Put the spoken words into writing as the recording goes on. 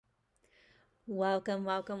Welcome,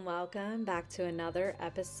 welcome, welcome back to another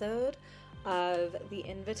episode of The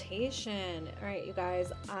Invitation. All right, you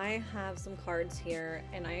guys, I have some cards here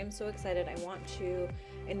and I am so excited. I want to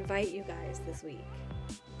invite you guys this week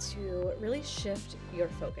to really shift your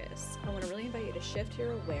focus. I want to really invite you to shift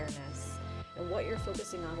your awareness and what you're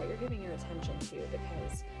focusing on, what you're giving your attention to,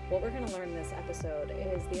 because what we're going to learn in this episode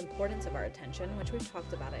is the importance of our attention, which we've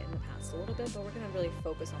talked about it in the past a little bit, but we're going to really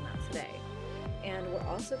focus on that today. And we're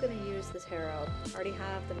also going to use the tarot. I already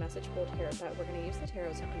have the message pulled here, but we're going to use the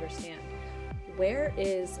tarot to understand where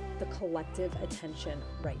is the collective attention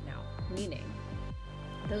right now. Meaning,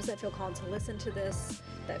 those that feel called to listen to this,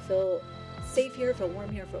 that feel safe here, feel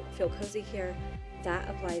warm here, feel cozy here, that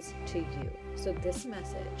applies to you. So this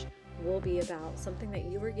message will be about something that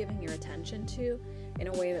you are giving your attention to in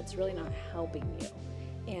a way that's really not helping you.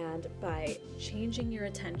 And by changing your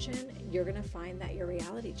attention, you're going to find that your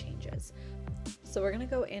reality changes. So we're going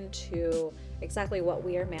to go into exactly what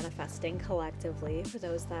we are manifesting collectively for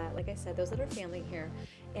those that, like I said, those that are feeling here,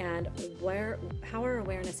 and how our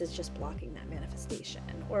awareness is just blocking that manifestation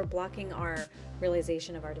or blocking our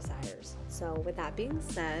realization of our desires. So with that being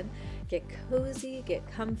said, get cozy, get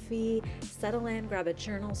comfy, settle in, grab a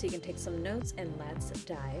journal so you can take some notes, and let's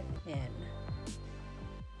dive in.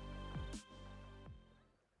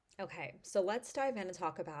 Okay, so let's dive in and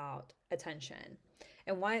talk about attention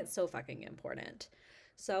and why it's so fucking important.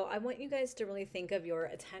 So I want you guys to really think of your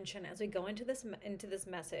attention as we go into this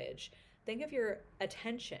message. Think of your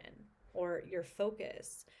attention or your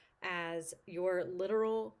focus as your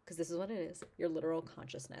literal, because this is what it is, your literal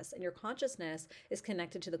consciousness. And your consciousness is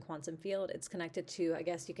connected to the quantum field. It's connected to, I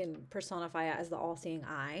guess you can personify it as the all-seeing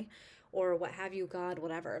eye or what have you, God,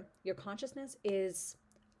 whatever. Your consciousness is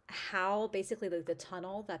how basically the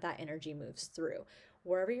tunnel that energy moves through.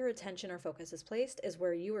 Wherever your attention or focus is placed is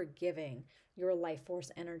where you are giving your life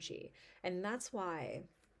force energy. And that's why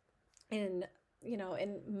in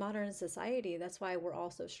modern society, that's why we're all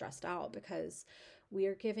so stressed out, because we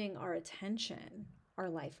are giving our attention, our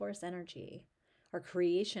life force energy, our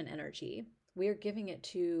creation energy, we are giving it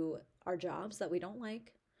to our jobs that we don't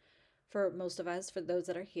like. For most of us, for those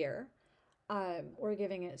that are here, we're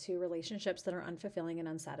giving it to relationships that are unfulfilling and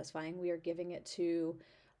unsatisfying. We are giving it to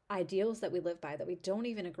ideals that we live by that we don't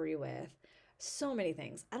even agree with. So many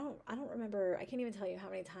things. I don't remember. I can't even tell you how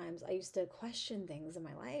many times I used to question things in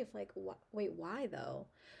my life. Like, wait, why though?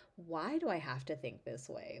 Why do I have to think this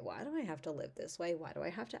way? Why do I have to live this way? Why do I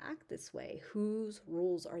have to act this way? Whose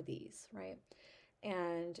rules are these, right?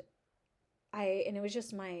 And it was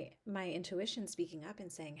just my intuition speaking up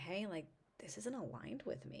and saying, hey, like, this isn't aligned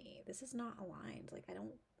with me. This is not aligned. Like, I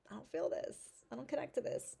don't feel this. I don't connect to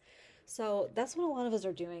this. So that's what a lot of us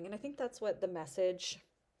are doing. And I think that's what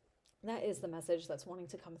that is the message that's wanting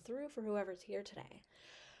to come through for whoever's here today.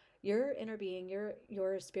 Your inner being,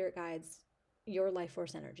 your spirit guides, your life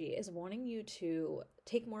force energy is wanting you to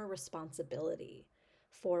take more responsibility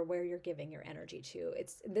for where you're giving your energy to.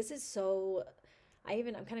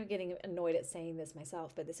 I'm kind of getting annoyed at saying this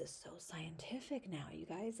myself, but this is so scientific now, you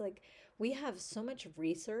guys. Like, we have so much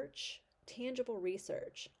research, tangible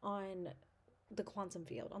research on the quantum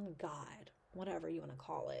field, on God, whatever you want to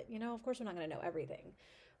call it. Of course, we're not going to know everything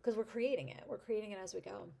because we're creating it. We're creating it as we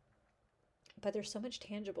go. But there's so much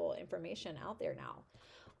tangible information out there now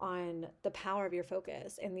on the power of your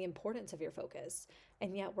focus and the importance of your focus.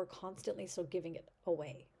 And yet we're constantly still giving it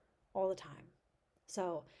away all the time.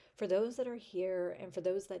 So for those that are here and for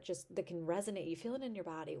those that can resonate, you feel it in your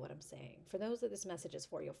body, what I'm saying. For those that this message is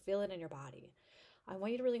for, you'll feel it in your body. I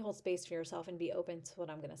want you to really hold space for yourself and be open to what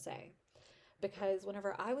I'm going to say. Because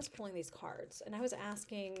whenever I was pulling these cards and I was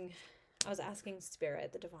asking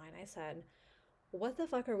Spirit, the divine, I said, what the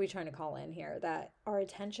fuck are we trying to call in here that our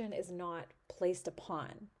attention is not placed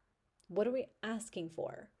upon? What are we asking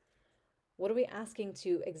for? What are we asking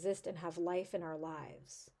to exist and have life in our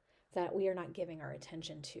lives that we are not giving our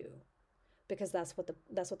attention to? Because that's what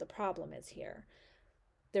the problem is here.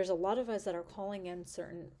 There's a lot of us that are calling in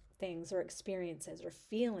certain things or experiences or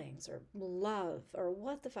feelings or love or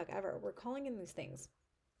what the fuck ever. We're calling in these things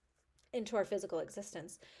into our physical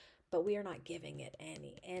existence, but we are not giving it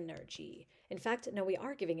any energy. In fact, no, we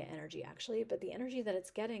are giving it energy actually, but the energy that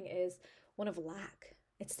it's getting is one of lack.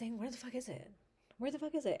 It's saying, where the fuck is it? Where the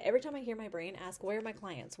fuck is it? Every time I hear my brain ask, where are my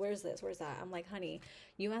clients? Where's this? Where's that? I'm like, honey,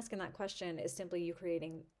 you asking that question is simply you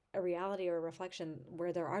creating a reality or a reflection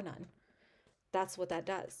where there are none. That's what that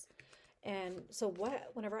does. And so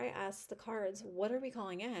whenever I ask the cards, what are we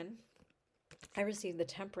calling in? I received the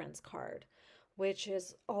Temperance card, which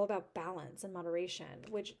is all about balance and moderation,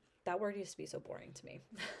 which that word used to be so boring to me.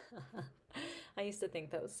 I used to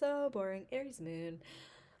think that was so boring. Aries moon.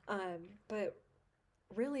 But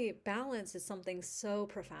really, balance is something so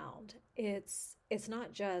profound. It's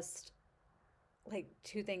not just like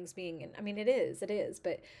two things being in, I mean, it is,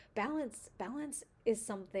 but balance is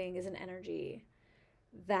something, is an energy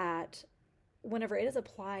that whenever it is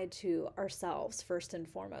applied to ourselves, first and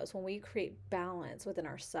foremost, when we create balance within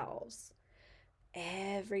ourselves,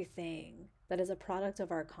 everything that is a product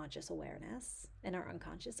of our conscious awareness and our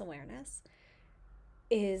unconscious awareness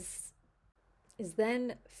is is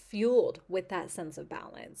then fueled with that sense of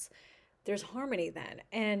balance. There's harmony then.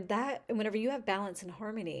 And that, whenever you have balance and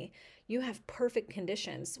harmony, you have perfect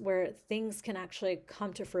conditions where things can actually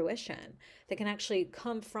come to fruition. They can actually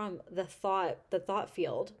come from the thought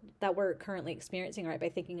field that we're currently experiencing, right? By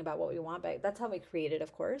thinking about what we want. But that's how we create it,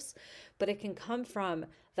 of course. But it can come from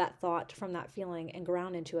that thought, from that feeling, and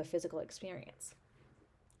ground into a physical experience.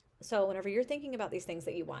 So whenever you're thinking about these things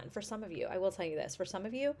that you want, for some of you, I will tell you this, for some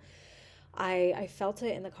of you, I felt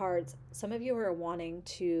it in the cards. Some of you are wanting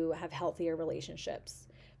to have healthier relationships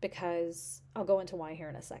because I'll go into why here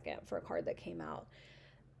in a second for a card that came out.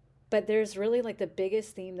 But there's really like the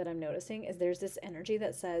biggest theme that I'm noticing is there's this energy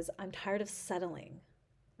that says, I'm tired of settling.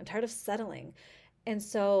 I'm tired of settling. And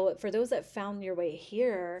so for those that found your way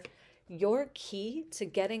here, your key to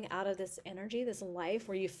getting out of this energy, this life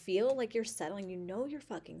where you feel like you're settling, you know you're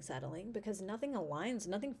fucking settling because nothing aligns,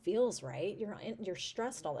 nothing feels right. You're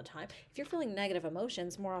stressed all the time. If you're feeling negative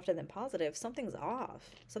emotions more often than positive, something's off.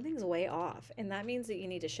 Something's way off. And that means that you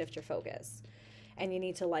need to shift your focus. And you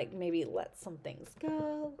need to like maybe let some things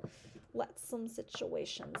go, let some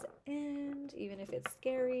situations end, even if it's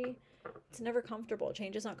scary. It's never comfortable.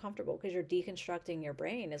 Change is not comfortable because you're deconstructing your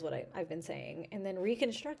brain, is what I've been saying, and then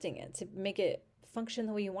reconstructing it to make it function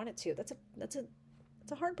the way you want it to. That's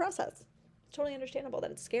a hard process. It's totally understandable that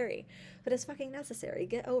it's scary, but it's fucking necessary.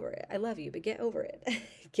 Get over it. I love you, but get over it.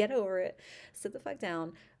 Get over it. Sit the fuck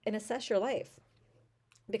down and assess your life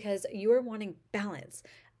because you are wanting balance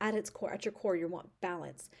at its core. At your core, you want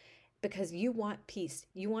balance because you want peace,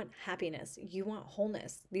 you want happiness, you want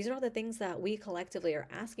wholeness. These are all the things that we collectively are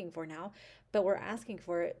asking for now, but we're asking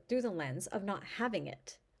for it through the lens of not having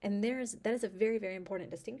it. And that is a very, very important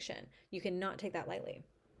distinction. You cannot take that lightly.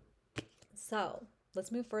 So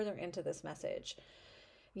let's move further into this message.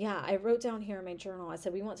 Yeah, I wrote down here in my journal, I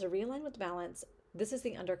said, we want to realign with balance. This is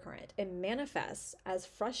the undercurrent. It manifests as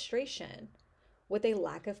frustration with a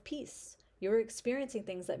lack of peace. You're experiencing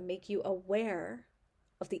things that make you aware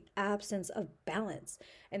of the absence of balance.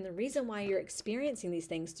 And the reason why you're experiencing these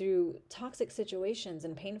things through toxic situations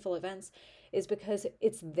and painful events is because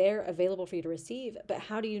it's there available for you to receive. But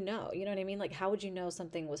how do you know? You know what I mean? Like, how would you know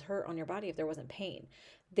something was hurt on your body if there wasn't pain?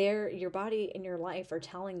 There, your body and your life are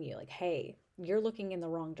telling you, like, hey, you're looking in the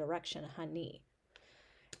wrong direction, honey.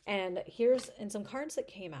 And some cards that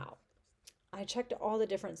came out. I checked all the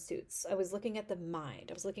different suits. I was looking at the mind.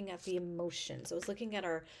 I was looking at the emotions. I was looking at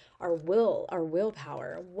our will, our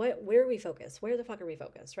willpower. Where are we focused? Where the fuck are we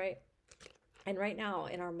focused, right? And right now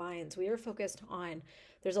in our minds, we are focused on,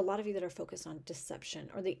 there's a lot of you that are focused on deception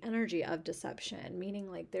or the energy of deception,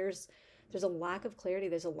 meaning like there's a lack of clarity,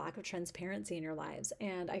 there's a lack of transparency in your lives.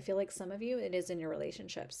 And I feel like some of you, it is in your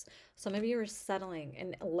relationships. Some of you are settling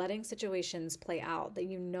and letting situations play out that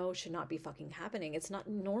you know should not be fucking happening. It's not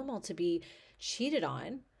normal to be cheated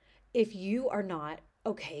on if you are not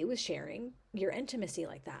okay with sharing your intimacy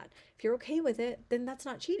like that. If you're okay with it, then that's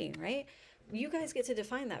not cheating, right? You guys get to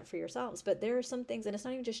define that for yourselves, but there are some things, and it's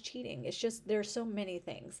not even just cheating. It's just, there's so many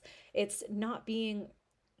things. It's not being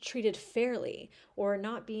treated fairly or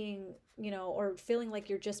not being, or feeling like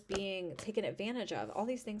you're just being taken advantage of. All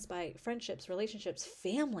these things by friendships, relationships,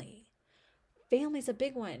 family. Family's a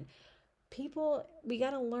big one. People, we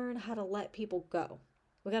got to learn how to let people go.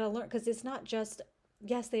 We got to learn because it's not just,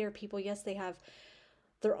 yes, they are people. Yes, they have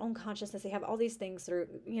their own consciousness. They have all these things that are,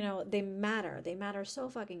 they matter. They matter so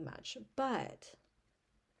fucking much. But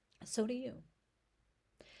so do you.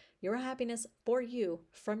 Your happiness for you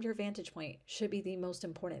from your vantage point should be the most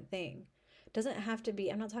important thing. It doesn't have to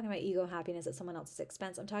be, I'm not talking about ego happiness at someone else's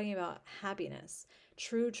expense. I'm talking about happiness,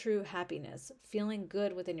 true happiness, feeling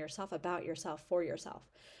good within yourself, about yourself, for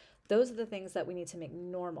yourself. Those are the things that we need to make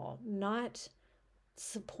normal, not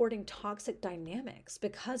supporting toxic dynamics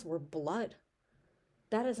because we're blood.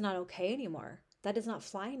 That is not okay anymore. That does not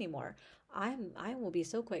fly anymore. I will be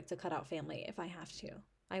so quick to cut out family if I have to.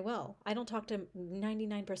 I will. I don't talk to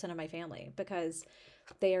 99% of my family because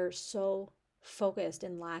they are so focused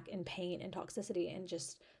in lack and pain and toxicity and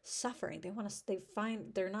just suffering.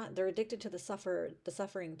 They're addicted to the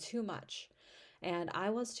suffering too much. And I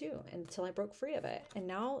was too until I broke free of it. And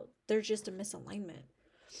now there's just a misalignment.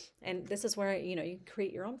 And this is where, you can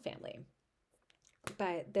create your own family.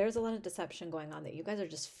 But there's a lot of deception going on that you guys are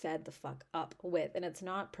just fed the fuck up with, and it's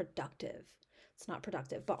not productive. It's not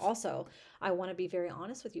productive. But also, I want to be very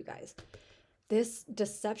honest with you guys. This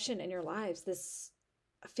deception in your lives, this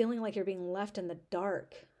feeling like you're being left in the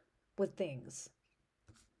dark with things,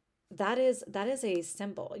 that is a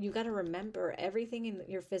symbol. You got to remember everything in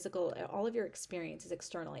your physical, all of your experiences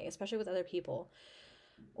externally, especially with other people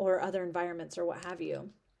or other environments or what have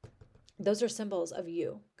you. Those are symbols of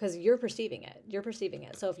you because you're perceiving it. You're perceiving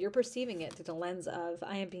it. So if you're perceiving it through the lens of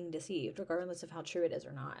I am being deceived, regardless of how true it is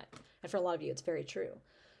or not, and for a lot of you, it's very true.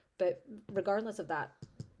 But regardless of that,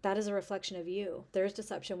 that is a reflection of you. There's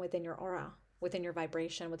deception within your aura, within your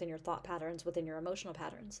vibration, within your thought patterns, within your emotional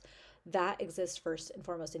patterns. That exists first and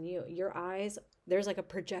foremost in you. Your eyes, there's like a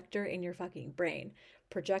projector in your fucking brain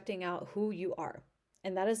projecting out who you are.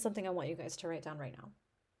 And that is something I want you guys to write down right now.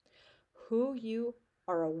 Who you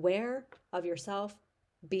are aware of yourself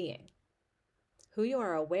being. Who you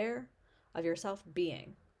are aware of yourself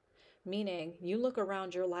being. Meaning you look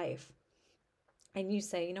around your life and you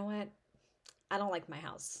say, you know what? I don't like my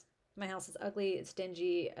house. My house is ugly. It's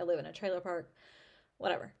dingy. I live in a trailer park.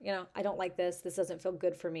 Whatever. I don't like this. This doesn't feel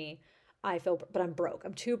good for me. But I'm broke.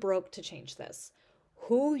 I'm too broke to change this.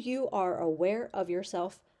 Who you are aware of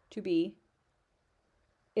yourself to be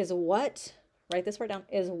is what, write this part down,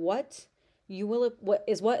 is what will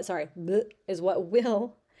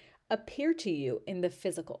appear to you in the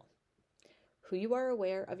physical. Who you are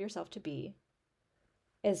aware of yourself to be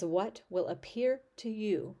is what will appear to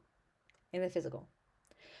you in the physical.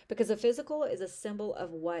 Because the physical is a symbol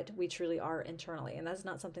of what we truly are internally. And that's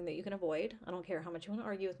not something that you can avoid. I don't care how much you want to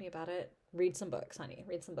argue with me about it. Read some books, honey.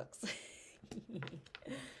 Read some books.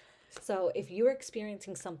 So if you're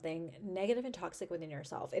experiencing something negative and toxic within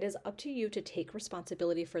yourself, it is up to you to take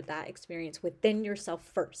responsibility for that experience within yourself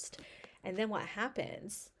first. And then what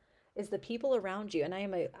happens is the people around you, and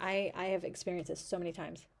I have experienced this so many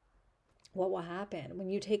times. What will happen when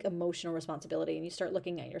you take emotional responsibility and you start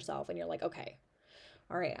looking at yourself and you're like, okay,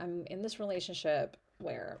 all right, I'm in this relationship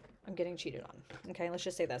where I'm getting cheated on. Okay, let's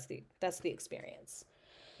just say that's the experience.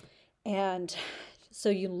 And so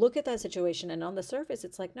you look at that situation and on the surface,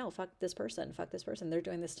 it's like, no, fuck this person. They're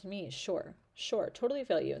doing this to me. Sure. Totally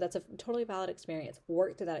feel you. That's a totally valid experience.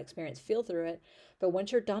 Work through that experience, feel through it. But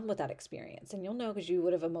once you're done with that experience, and you'll know because you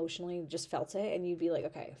would have emotionally just felt it and you'd be like,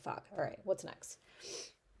 okay, fuck. All right, what's next?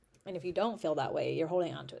 And if you don't feel that way, you're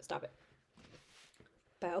holding on to it. Stop it.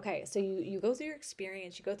 But okay, so you go through your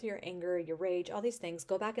experience, you go through your anger, your rage, all these things.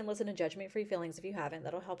 Go back and listen to Judgment Free Feelings if you haven't.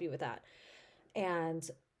 That'll help you with that. And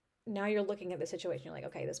now you're looking at the situation. You're like,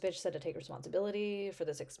 okay, this bitch said to take responsibility for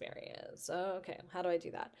this experience. Okay, how do I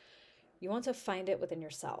do that? You want to find it within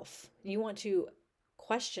yourself. You want to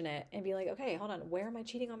question it and be like, okay, hold on. Where am I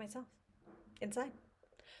cheating on myself? Inside.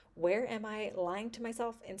 Where am I lying to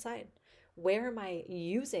myself? Inside. Where am I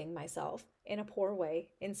using myself in a poor way?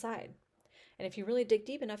 Inside. And if you really dig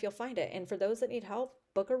deep enough, you'll find it. And for those that need help,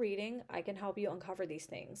 book a reading. I can help you uncover these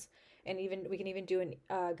things. And we can even do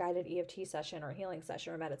a guided EFT session or healing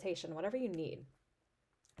session or meditation, whatever you need.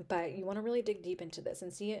 But you want to really dig deep into this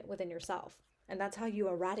and see it within yourself. And that's how you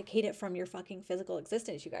eradicate it from your fucking physical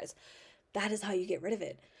existence, you guys. That is how you get rid of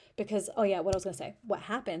it. Because, oh yeah, what I was going to say, what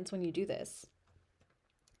happens when you do this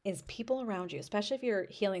is people around you, especially if you're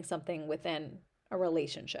healing something within a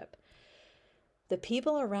relationship, the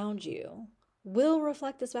people around you will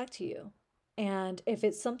reflect this back to you. And if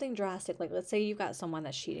it's something drastic, like let's say you've got someone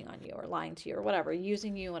that's cheating on you or lying to you or whatever,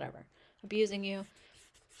 using you, whatever, abusing you,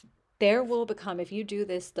 there will become, if you do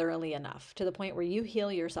this thoroughly enough to the point where you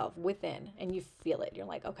heal yourself within and you feel it, you're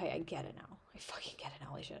like, okay, I get it now. I fucking get it now.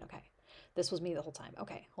 Holy shit. Okay. This was me the whole time.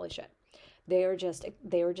 Okay. Holy shit. They were just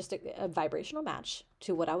a vibrational match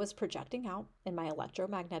to what I was projecting out in my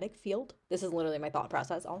electromagnetic field. This is literally my thought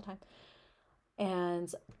process all the time.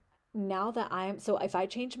 And now that so if I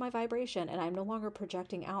change my vibration and I'm no longer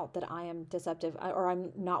projecting out that I am deceptive or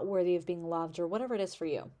I'm not worthy of being loved or whatever it is for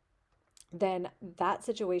you, then that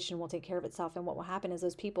situation will take care of itself. And what will happen is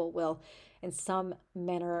those people will, in some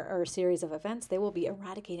manner or series of events, they will be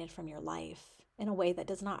eradicated from your life in a way that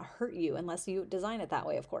does not hurt you unless you design it that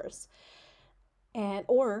way, of course.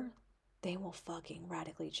 Or they will fucking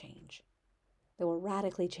radically change. They will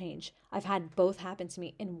radically change. I've had both happen to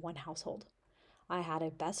me in one household. I had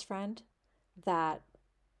a best friend that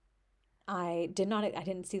I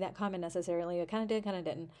didn't see that coming necessarily. I kind of did, kind of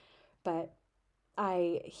didn't. But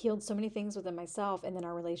I healed so many things within myself, and then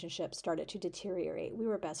our relationship started to deteriorate. We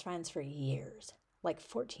were best friends for years, like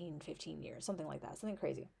 14, 15 years, something like that, something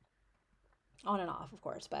crazy. On and off, of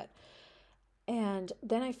course. And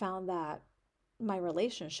then I found that my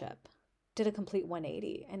relationship did a complete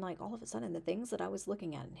 180. And like all of a sudden, the things that I was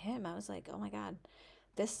looking at in him, I was like, oh my God,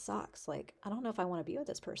 this sucks. Like, I don't know if I want to be with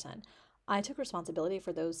this person. I took responsibility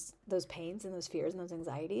for those pains and those fears and those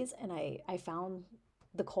anxieties, and I found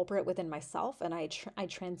the culprit within myself, and I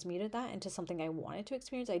transmuted that into something I wanted to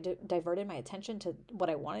experience. I diverted my attention to what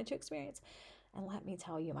I wanted to experience. And let me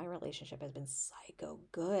tell you, my relationship has been psycho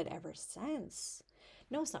good ever since.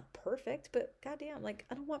 No, it's not perfect, but goddamn, like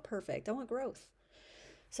I don't want perfect. I want growth.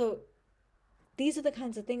 So these are the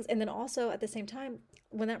kinds of things. And then also at the same time,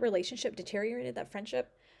 when that relationship deteriorated, that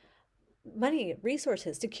friendship, money,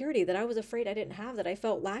 resources, security that I was afraid I didn't have, that I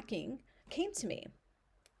felt lacking, came to me.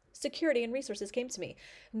 Security and resources came to me.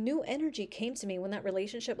 New energy came to me when that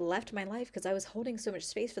relationship left my life, because I was holding so much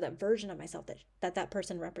space for that version of myself that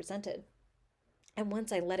person represented. And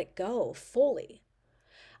once I let it go fully,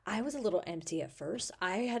 I was a little empty at first.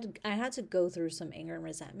 I had to go through some anger and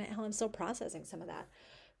resentment. Hell, I'm still processing some of that.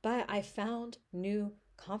 But I found new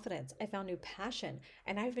confidence. I found new passion.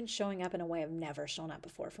 And I've been showing up in a way I've never shown up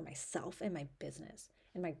before, for myself and my business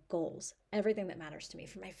and my goals, everything that matters to me,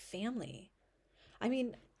 for my family. I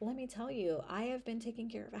mean, let me tell you, I have been taking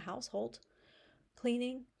care of a household,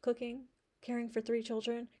 cleaning, cooking, caring for 3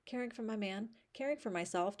 children, caring for my man, caring for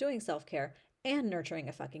myself, doing self-care, and nurturing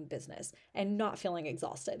a fucking business and not feeling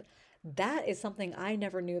exhausted. That is something I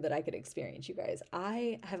never knew that I could experience, you guys.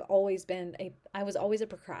 I was always a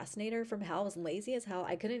procrastinator from hell. I was lazy as hell.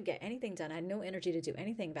 I couldn't get anything done. I had no energy to do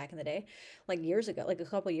anything back in the day, like years ago, like a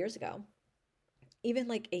couple years ago. Even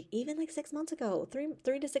like 6 months ago,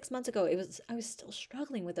 three to 6 months ago, I was still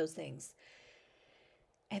struggling with those things.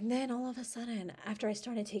 And then all of a sudden, after I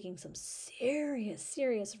started taking some serious,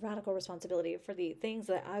 serious radical responsibility for the things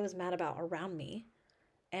that I was mad about around me,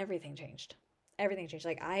 everything changed. Everything changed.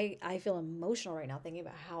 Like I feel emotional right now thinking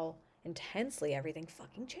about how intensely everything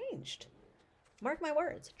fucking changed. Mark my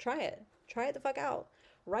words. Try it. Try it the fuck out.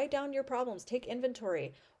 Write down your problems. Take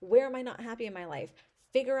inventory. Where am I not happy in my life?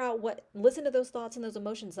 Figure out listen to those thoughts and those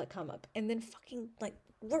emotions that come up, and then fucking like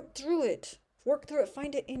work through it. Work through it.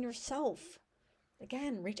 Find it in yourself.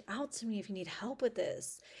 Again, reach out to me if you need help with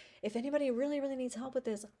this. If anybody really, really needs help with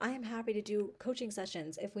this, I am happy to do coaching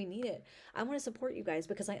sessions if we need it. I want to support you guys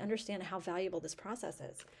because I understand how valuable this process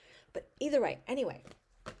is. But either way, anyway,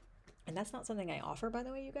 and that's not something I offer, by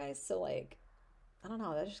the way, you guys. So like, I don't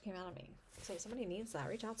know, that just came out of me. So if somebody needs that,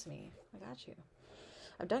 reach out to me. I got you.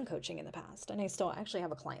 I've done coaching in the past, and I still actually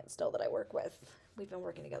have a client still that I work with. We've been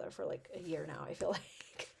working together for like a year now, I feel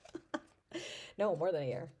like. No, more than a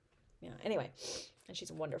year. Yeah, anyway, and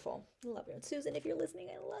she's wonderful. I love her. And Susan, if you're listening,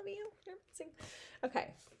 I love you. You're amazing.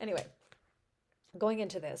 Okay, anyway, going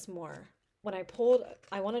into this more, when I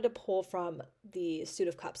wanted to pull from the Suit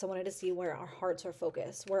of Cups. I wanted to see where our hearts are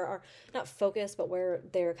focused, where our, not focused, but where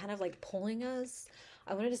they're kind of like pulling us.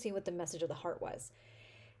 I wanted to see what the message of the heart was.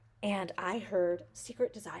 And I heard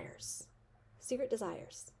secret desires. Secret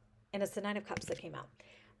desires. And it's the Nine of Cups that came out.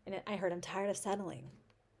 And I heard, I'm tired of settling.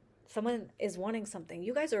 Someone is wanting something.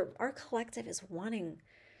 You guys our collective is wanting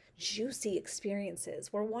juicy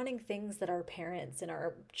experiences. We're wanting things that our parents and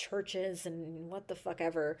our churches and what the fuck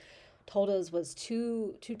ever told us was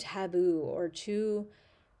too taboo or too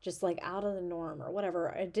just like out of the norm or whatever.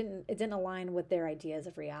 It didn't align with their ideas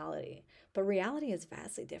of reality. But reality is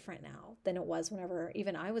vastly different now than it was whenever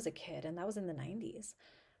even I was a kid, and that was in the 90s.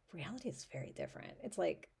 Reality is very different. It's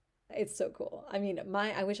like, it's so cool. I mean,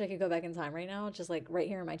 I wish I could go back in time right now, just like right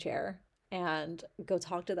here in my chair, and go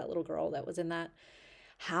talk to that little girl that was in that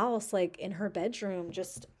house, like in her bedroom,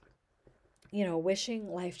 just, wishing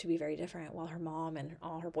life to be very different, while her mom and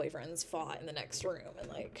all her boyfriends fought in the next room and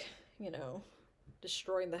like,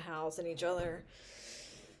 destroying the house and each other,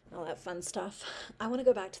 all that fun stuff. I want to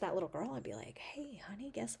go back to that little girl and be like, hey,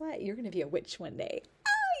 honey, guess what? You're going to be a witch one day.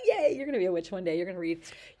 Oh, yay. You're going to be a witch one day. You're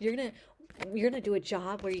going to do a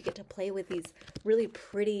job where you get to play with these really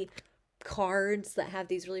pretty cards that have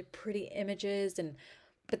these really pretty images,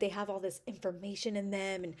 but they have all this information in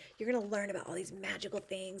them, and you're going to learn about all these magical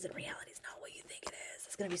things, and reality is not what you think it is.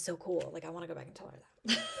 It's going to be so cool. Like, I want to go back and tell her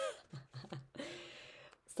that.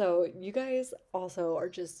 So you guys also are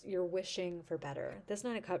you're wishing for better. This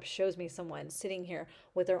Nine of Cups shows me someone sitting here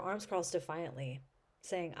with their arms crossed defiantly,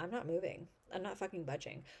 saying, I'm not moving. I'm not fucking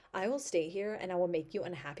budging. I will stay here and I will make you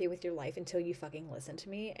unhappy with your life until you fucking listen to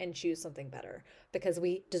me and choose something better, because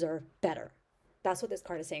we deserve better. That's what this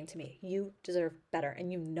card is saying to me. You deserve better,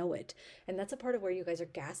 and you know it. And that's a part of where you guys are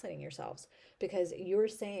gaslighting yourselves, because you're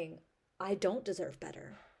saying, I don't deserve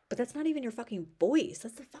better. But that's not even your fucking voice.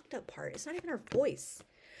 That's the fucked up part. It's not even our voice.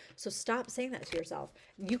 So stop saying that to yourself.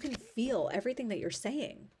 You can feel everything that you're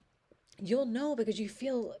saying. You'll know because you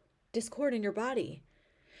feel discord in your body.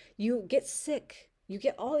 You get sick. You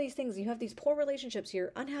get all these things. You have these poor relationships.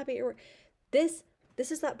 You're unhappy. This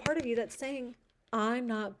is that part of you that's saying, I'm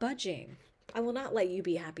not budging. I will not let you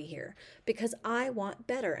be happy here because I want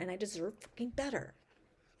better and I deserve fucking better.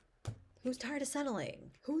 Who's tired of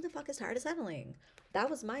settling? Who the fuck is tired of settling?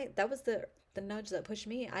 That was the nudge that pushed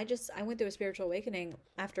me. I went through a spiritual awakening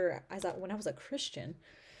when I was a Christian.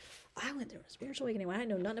 I went through a spiritual awakening when I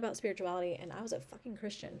didn't know nothing about spirituality and I was a fucking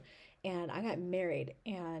Christian and I got married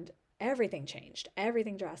and everything changed.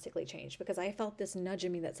 Everything drastically changed because I felt this nudge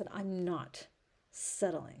in me that said, I'm not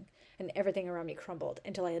settling. And everything around me crumbled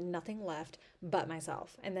until I had nothing left but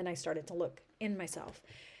myself. And then I started to look in myself.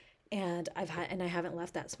 And I haven't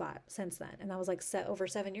left that spot since then. And that was like over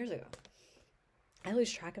 7 years ago. I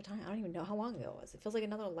lose track of time. I don't even know how long ago it was. It feels like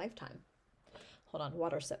another lifetime. Hold on,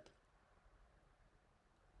 water sip.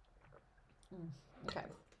 Okay.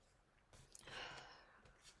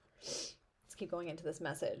 Let's keep going into this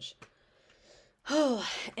message. Oh,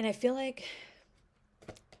 and I feel like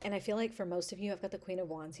for most of you, I've got the Queen of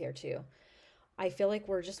Wands here too. I feel like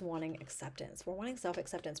we're just wanting acceptance. We're wanting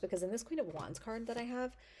self-acceptance because in this Queen of Wands card that I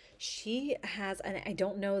have, she has, and I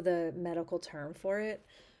don't know the medical term for it,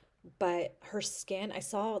 but her skin, I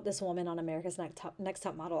saw this woman on America's Next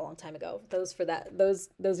Top Model a long time ago. Those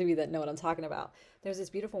of you that know what I'm talking about. There's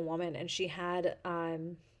this beautiful woman and she had,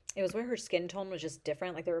 it was where her skin tone was just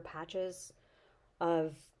different. Like there were patches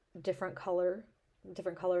of different colors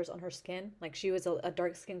on her skin. Like she was a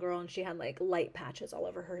dark skinned girl and she had like light patches all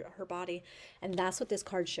over her body. And that's what this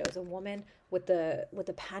card shows. A woman with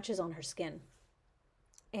the patches on her skin.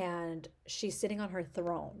 And she's sitting on her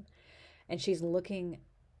throne and she's looking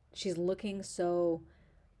so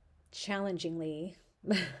challengingly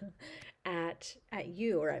at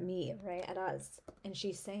you or at me, right? At us. And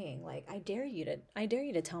she's saying like, I dare you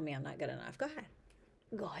to tell me I'm not good enough. Go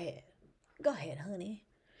ahead, honey.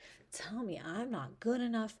 Tell me I'm not good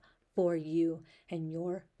enough for you and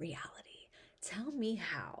your reality. Tell me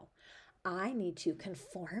how I need to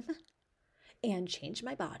conform and change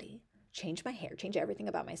my body, change my hair, change everything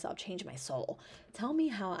about myself, change my soul. Tell me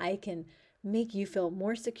how I can make you feel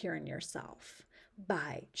more secure in yourself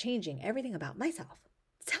by changing everything about myself.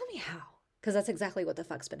 Tell me how. Because that's exactly what the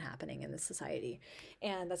fuck's been happening in this society.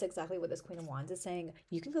 And that's exactly what this Queen of Wands is saying.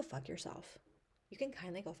 You can go fuck yourself. You can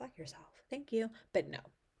kindly go fuck yourself. Thank you. But no.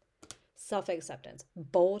 Self-acceptance.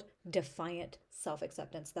 Bold, defiant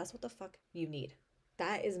self-acceptance. That's what the fuck you need.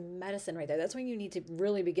 That is medicine right there. That's when you need to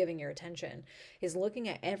really be giving your attention, is looking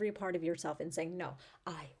at every part of yourself and saying, no,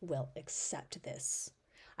 I will accept this.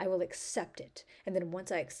 I will accept it. And then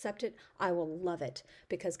once I accept it, I will love it.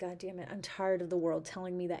 Because God damn it, I'm tired of the world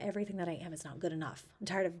telling me that everything that I am is not good enough. I'm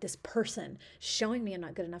tired of this person showing me I'm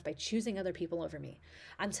not good enough by choosing other people over me.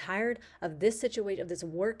 I'm tired of this situation, of this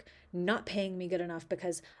work not paying me good enough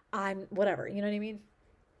because I'm whatever. You know what I mean?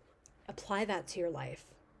 Apply that to your life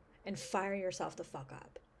and fire yourself the fuck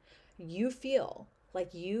up. You feel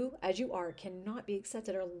like you, as you are, cannot be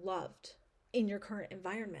accepted or loved in your current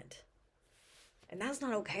environment. And that's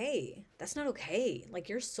not okay. That's not okay. Like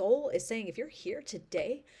your soul is saying, if you're here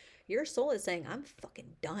today, your soul is saying, I'm fucking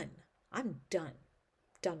done. I'm done.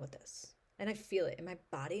 Done with this. And I feel it in my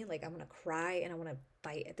body. Like I want to cry and I want to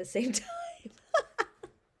fight at the same time.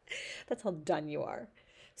 That's how done you are.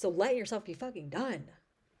 So let yourself be fucking done.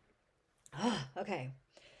 Okay.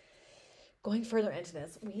 Going further into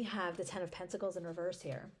this, we have the Ten of Pentacles in reverse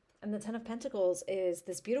here. And the Ten of Pentacles is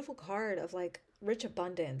this beautiful card of like rich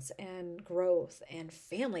abundance and growth and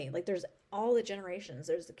family. Like there's all the generations.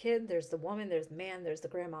 There's the kid, there's the woman, there's the man, there's the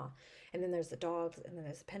grandma, and then there's the dogs, and then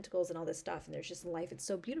there's the pentacles and all this stuff. And there's just life. It's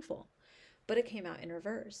so beautiful. But it came out in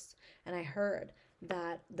reverse. And I heard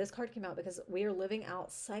that this card came out because we are living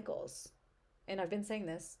out cycles. And I've been saying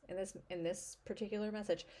this in this particular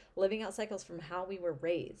message, living out cycles from how we were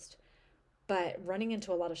raised. But running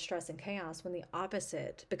into a lot of stress and chaos when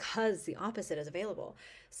because the opposite is available.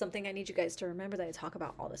 Something I need you guys to remember that I talk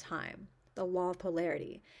about all the time. The law of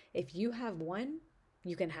polarity. If you have one,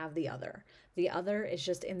 you can have the other. The other is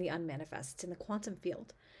just in the unmanifest. It's in the quantum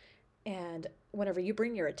field. And whenever you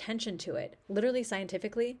bring your attention to it, literally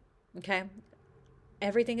scientifically, okay,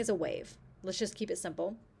 everything is a wave. Let's just keep it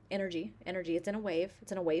simple. Energy, it's in a wave.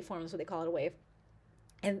 It's in a wave form. That's what they call it, a wave.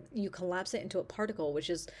 And you collapse it into a particle, which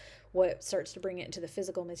is what starts to bring it into the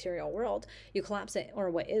physical material world. You collapse it,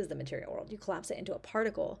 or what is the material world? You collapse it into a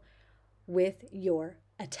particle with your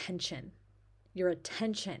attention. Your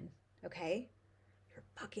attention, okay? Your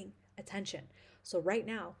fucking attention. So right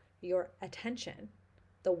now, your attention,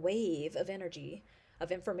 the wave of energy,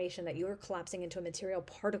 of information that you are collapsing into a material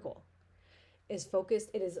particle, is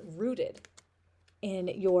focused, it is rooted in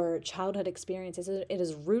your childhood experiences. It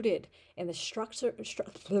is rooted in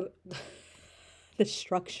the the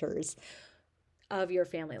structures of your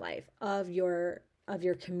family life, of your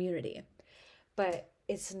community. But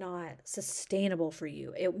it's not sustainable for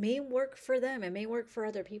you. It may work for them, it may work for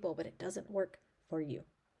other people, but it doesn't work for you.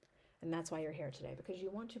 And that's why you're here today, because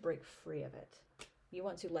you want to break free of it. You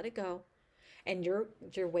want to let it go. And your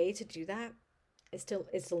way to do that is to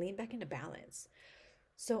lean back into balance.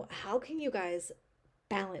 So how can you guys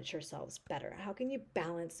balance yourselves better? How can you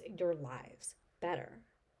balance your lives better?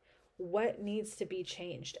 What needs to be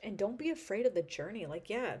changed? And don't be afraid of the journey. Like,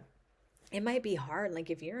 yeah, it might be hard. Like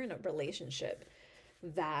if you're in a relationship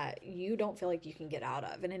that you don't feel like you can get out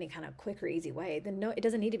of in any kind of quick or easy way, then no, it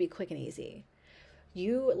doesn't need to be quick and easy.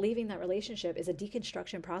 You leaving that relationship is a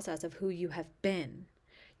deconstruction process of who you have been.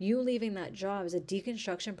 You leaving that job is a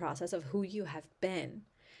deconstruction process of who you have been.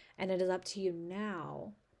 And it is up to you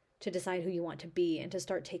now to decide who you want to be and to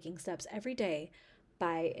start taking steps every day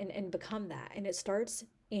and become that. And it starts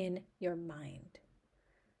in your mind. It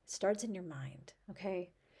starts in your mind, okay?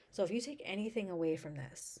 So if you take anything away from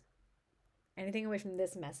this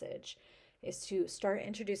message, is to start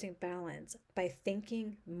introducing balance by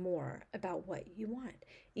thinking more about what you want.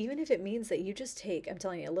 Even if it means that you just take, I'm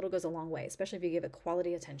telling you, a little goes a long way, especially if you give it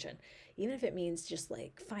quality attention. Even if it means just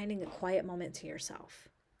like finding a quiet moment to yourself,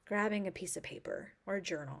 grabbing a piece of paper or a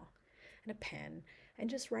journal and a pen and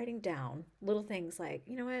just writing down little things like,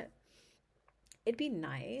 you know what? It'd be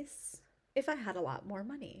nice if I had a lot more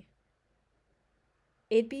money.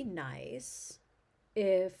 It'd be nice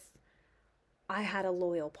if I had a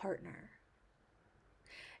loyal partner.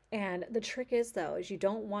 And the trick is, though, is you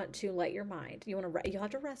don't want to let your mind, you have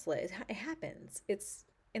to wrestle it. It happens. It's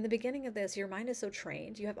in the beginning of this, your mind is so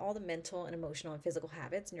trained. You have all the mental and emotional and physical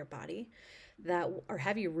habits in your body that are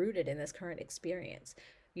heavy rooted in this current experience.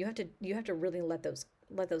 You have to really let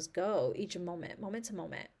those go each moment to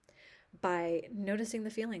moment, by noticing the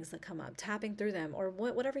feelings that come up, tapping through them, or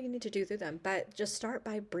whatever you need to do through them. But just start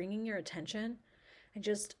by bringing your attention and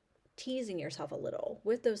just teasing yourself a little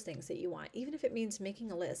with those things that you want, even if it means making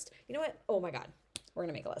a list. You know what? Oh my God, we're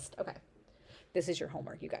gonna make a list. Okay, this is your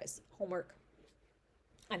homework, you guys. Homework,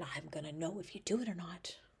 and I'm gonna know if you do it or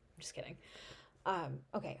not. I'm just kidding.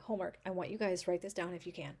 Okay, homework. I want you guys to write this down if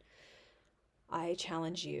you can. I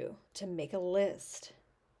challenge you to make a list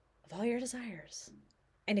of all your desires.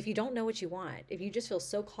 And if you don't know what you want, if you just feel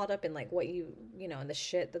so caught up in like what in the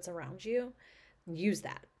shit that's around you, use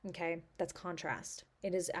that. Okay, that's contrast.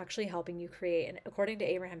 It is actually helping you create, and according to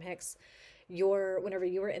Abraham Hicks, whenever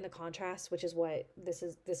you are in the contrast, which is what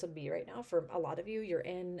this would be right now for a lot of you, you're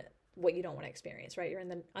in what you don't want to experience, right? You're in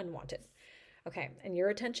the unwanted. Okay, and your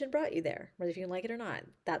attention brought you there, whether if you like it or not.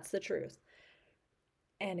 That's the truth.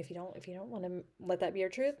 And if you don't want to let that be your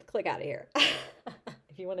truth, click out of here.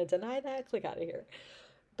 If you want to deny that, click out of here.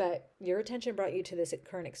 But your attention brought you to this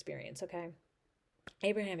current experience, okay?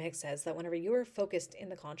 Abraham Hicks says that whenever you are focused in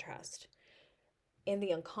the contrast, in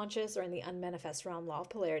the unconscious or in the unmanifest realm, law of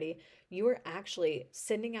polarity, you are actually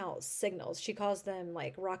sending out signals. She calls them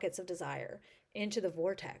like rockets of desire into the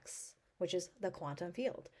vortex, which is the quantum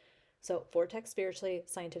field. So vortex spiritually,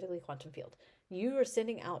 scientifically, quantum field. You are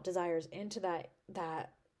sending out desires into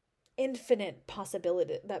that infinite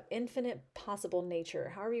possibility, that infinite possible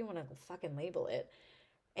nature, however you want to fucking label it.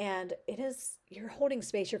 And you're holding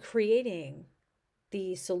space, you're creating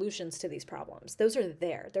the solutions to these problems. Those are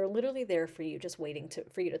there. They're literally there for you, just waiting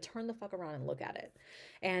for you to turn the fuck around and look at it.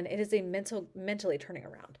 And it is a mentally turning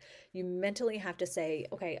around. You mentally have to say,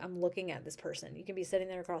 okay, I'm looking at this person. You can be sitting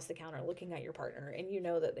there across the counter looking at your partner, and you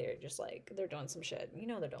know that they're just like, they're doing some shit. You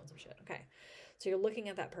know they're doing some shit. Okay. So you're looking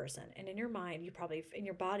at that person, and in your mind, in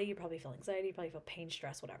your body, you probably feel anxiety, you probably feel pain,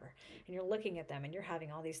 stress, whatever. And you're looking at them, and you're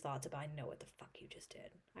having all these thoughts about, I know what the fuck you just did.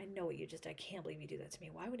 I know what you just did. I can't believe you do that to me.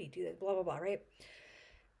 Why would he do that? Blah, blah, blah, right?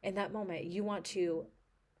 In that moment, you want to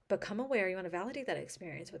become aware. You want to validate that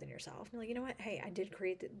experience within yourself. You're like, you know what? Hey, I did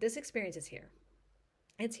create this experience is here.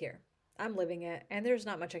 It's here. I'm living it, and there's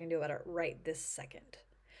not much I can do about it right this second.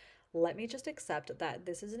 Let me just accept that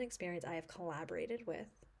this is an experience I have collaborated with.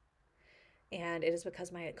 And it is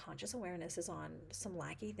because my conscious awareness is on some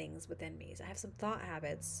lacky things within me. So I have some thought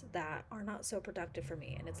habits that are not so productive for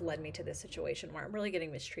me. And it's led me to this situation where I'm really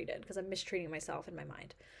getting mistreated because I'm mistreating myself in my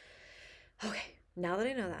mind. Okay, now that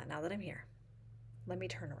I know that, now that I'm here, let me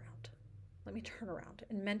turn around. Let me turn around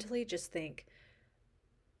and mentally just think,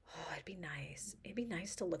 oh, it'd be nice. It'd be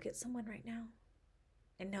nice to look at someone right now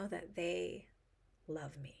and know that they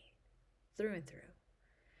love me through and through.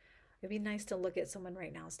 It'd be nice to look at someone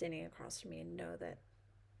right now standing across from me and know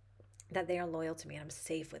that they are loyal to me and I'm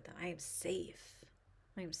safe with them. I am safe.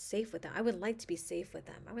 I'm safe with them. I would like to be safe with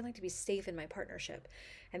them. I would like to be safe in my partnership.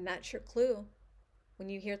 And that's your clue. When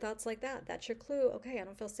you hear thoughts like that, that's your clue. Okay, I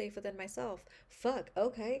don't feel safe within myself. Fuck,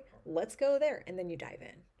 okay, let's go there. And then you dive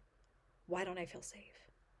in. Why don't I feel safe?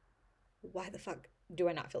 Why the fuck do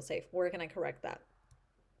I not feel safe? Where can I correct that?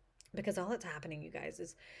 Because all that's happening, you guys,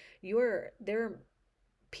 is there are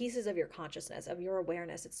pieces of your consciousness, of your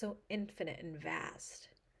awareness. It's so infinite and vast.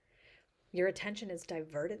 Your attention is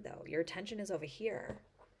diverted, though. Your attention is over here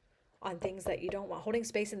on things that you don't want. Holding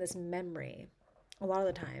space in this memory, a lot of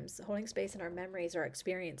the times, holding space in our memories, our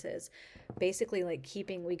experiences, basically like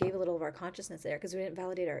we gave a little of our consciousness there because we didn't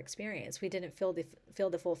validate our experience. We didn't feel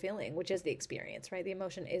the full feeling, which is the experience, right? The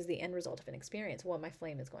emotion is the end result of an experience. Well, my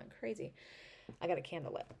flame is going crazy. I got a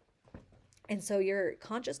candle lit. And so your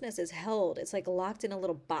consciousness is held. It's like locked in a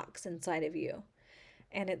little box inside of you.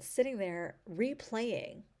 And it's sitting there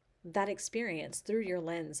replaying that experience through your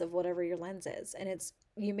lens of whatever your lens is. And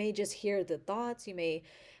you may just hear the thoughts, you may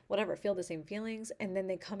feel the same feelings, and then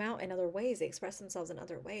they come out in other ways. They express themselves in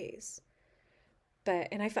other ways.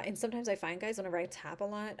 And sometimes I find, guys, whenever I tap a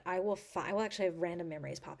lot, I will actually have random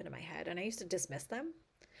memories pop into my head. And I used to dismiss them,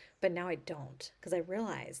 but now I don't, because I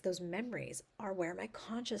realize those memories are where my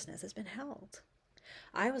consciousness has been held.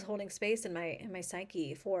 I was holding space in my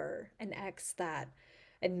psyche for an ex that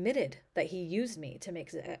admitted that he used me to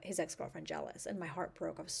make his ex-girlfriend jealous, and my heart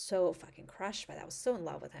broke. I was so fucking crushed by that. I was so in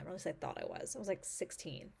love with him, or at least I thought I was. I was like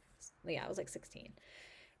 16. Yeah, I was like 16.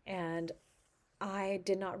 And I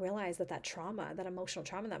did not realize that trauma, that emotional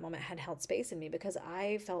trauma in that moment had held space in me because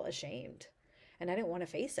I felt ashamed and I didn't want to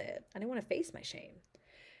face it. I didn't want to face my shame.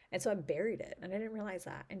 And so I buried it. And I didn't realize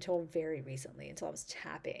that until very recently, until I was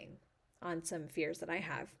tapping on some fears that I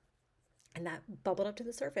have. And that bubbled up to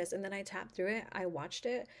the surface. And then I tapped through it. I watched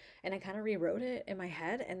it and I kind of rewrote it in my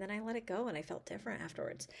head. And then I let it go and I felt different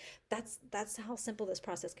afterwards. That's how simple this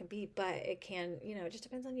process can be. But it can, it just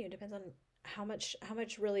depends on you. It depends on how much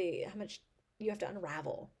you have to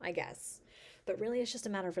unravel, I guess. But really, it's just a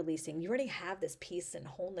matter of releasing. You already have this peace and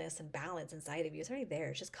wholeness and balance inside of you. It's already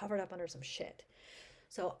there. It's just covered up under some shit.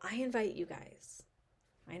 So I invite you guys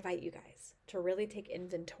to really take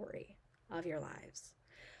inventory of your lives,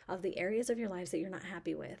 of the areas of your lives that you're not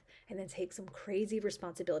happy with, and then take some crazy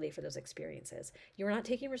responsibility for those experiences. You're not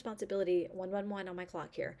taking responsibility, 111 on my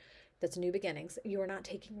clock here. That's new beginnings. You are not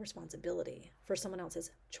taking responsibility for someone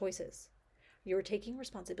else's choices. You're taking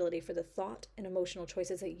responsibility for the thought and emotional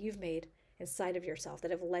choices that you've made inside of yourself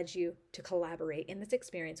that have led you to collaborate in this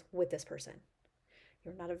experience with this person.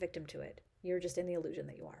 You're not a victim to it. You're just in the illusion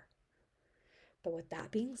that you are. But with that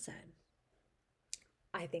being said,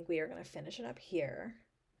 I think we are going to finish it up here.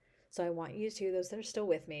 So I want you to, those that are still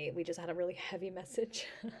with me, we just had a really heavy message.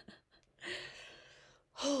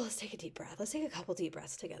 Let's take a deep breath. Let's take a couple deep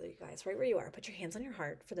breaths together, you guys, right where you are. Put your hands on your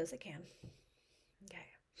heart for those that can. Okay.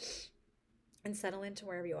 And settle into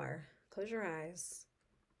wherever you are. Close your eyes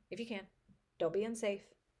if you can. Don't be unsafe.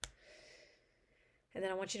 And then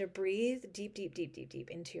I want you to breathe deep, deep, deep, deep,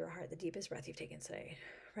 deep into your heart, the deepest breath you've taken today.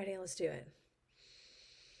 Ready? Let's do it.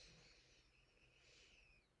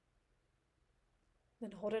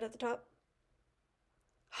 Then hold it at the top.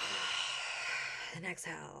 And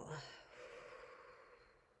exhale.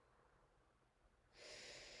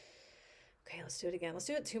 Okay, let's do it again. Let's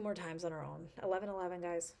do it 2 more times on our own. 11-11,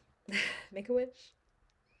 guys. Make a wish.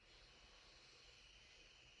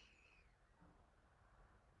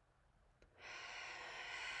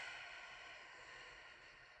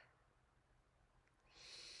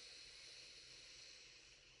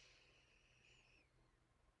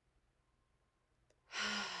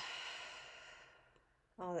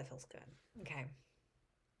 Oh, that feels good. Okay.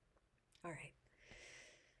 All right.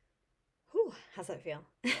 Whew, how's that feel?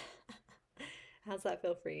 How's that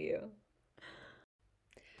feel for you?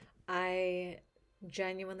 I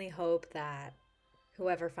genuinely hope that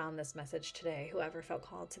whoever found this message today, whoever felt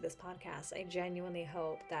called to this podcast, I genuinely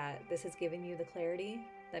hope that this has given you the clarity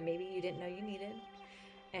that maybe you didn't know you needed,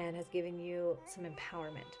 and has given you some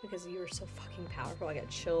empowerment, because you are so fucking powerful. I got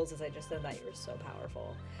chills as I just said that. You're so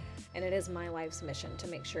powerful. And it is my life's mission to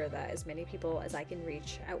make sure that as many people as I can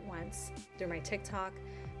reach at once through my TikTok,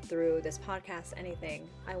 through this podcast, anything.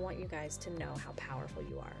 I want you guys to know how powerful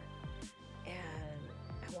you are. And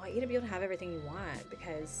I want you to be able to have everything you want,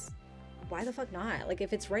 because why the fuck not? Like,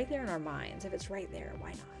 if it's right there in our minds, if it's right there,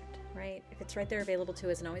 why not? Right? If it's right there available to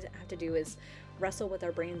us, and all we have to do is wrestle with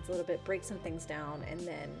our brains a little bit, break some things down, and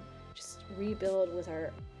then just rebuild with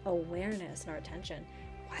our awareness and our attention.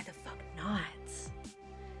 Why the fuck not?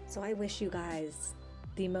 So I wish you guys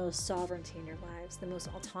the most sovereignty in your lives, the most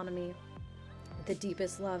autonomy, the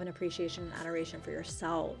deepest love and appreciation and adoration for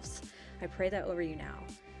yourselves. I pray that over you now.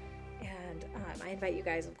 And I invite you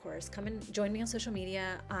guys, of course, come and join me on social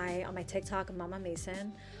media. On my TikTok, Mama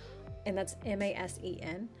Mason, and that's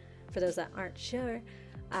Masen. For those that aren't sure,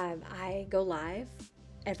 I go live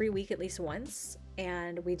every week at least once,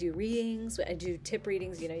 and we do readings. I do tip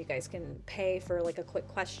readings. You guys can pay for like a quick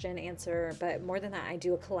question answer, but more than that, I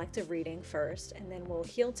do a collective reading first, and then we'll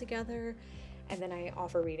heal together, and then I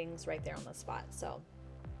offer readings right there on the spot. So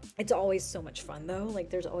it's always so much fun though. Like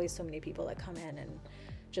there's always so many people that come in and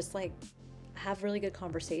just like have really good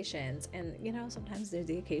conversations, and sometimes there's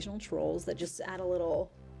the occasional trolls that just add a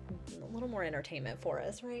little more entertainment for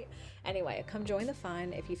us, right? Anyway, come join the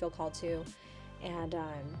fun if you feel called to. And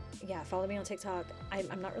follow me on TikTok.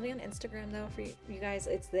 I'm not really on Instagram though for you guys.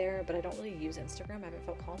 It's there, but I don't really use Instagram. I haven't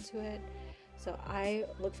felt called to it. So I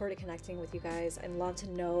look forward to connecting with you guys. I'd love to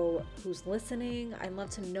know who's listening. I'd love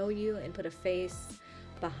to know you and put a face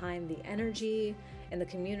behind the energy in the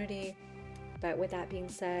community. But with that being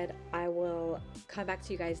said, I will come back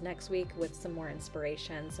to you guys next week with some more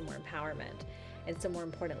inspiration, some more empowerment, and some more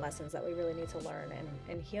important lessons that we really need to learn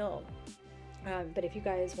and heal. But if you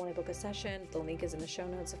guys want to book a session, the link is in the show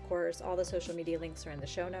notes, of course. All the social media links are in the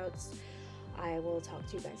show notes. I will talk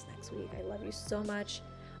to you guys next week. I love you so much.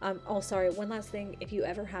 One last thing. If you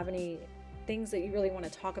ever have any things that you really want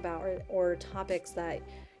to talk about or topics that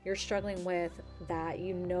you're struggling with that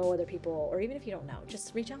other people, or even if you don't know,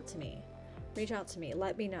 just reach out to me.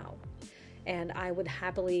 Let me know. And I would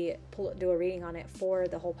happily do a reading on it for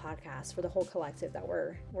the whole podcast, for the whole collective that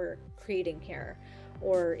we're creating here.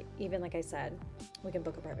 Or even, like I said, we can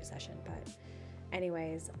book a private session. But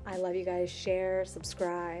anyways, I love you guys. Share,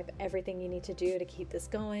 subscribe, everything you need to do to keep this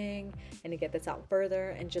going and to get this out further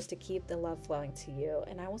and just to keep the love flowing to you.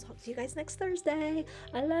 And I will talk to you guys next Thursday.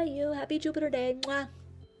 I love you. Happy Jupiter Day. Mwah.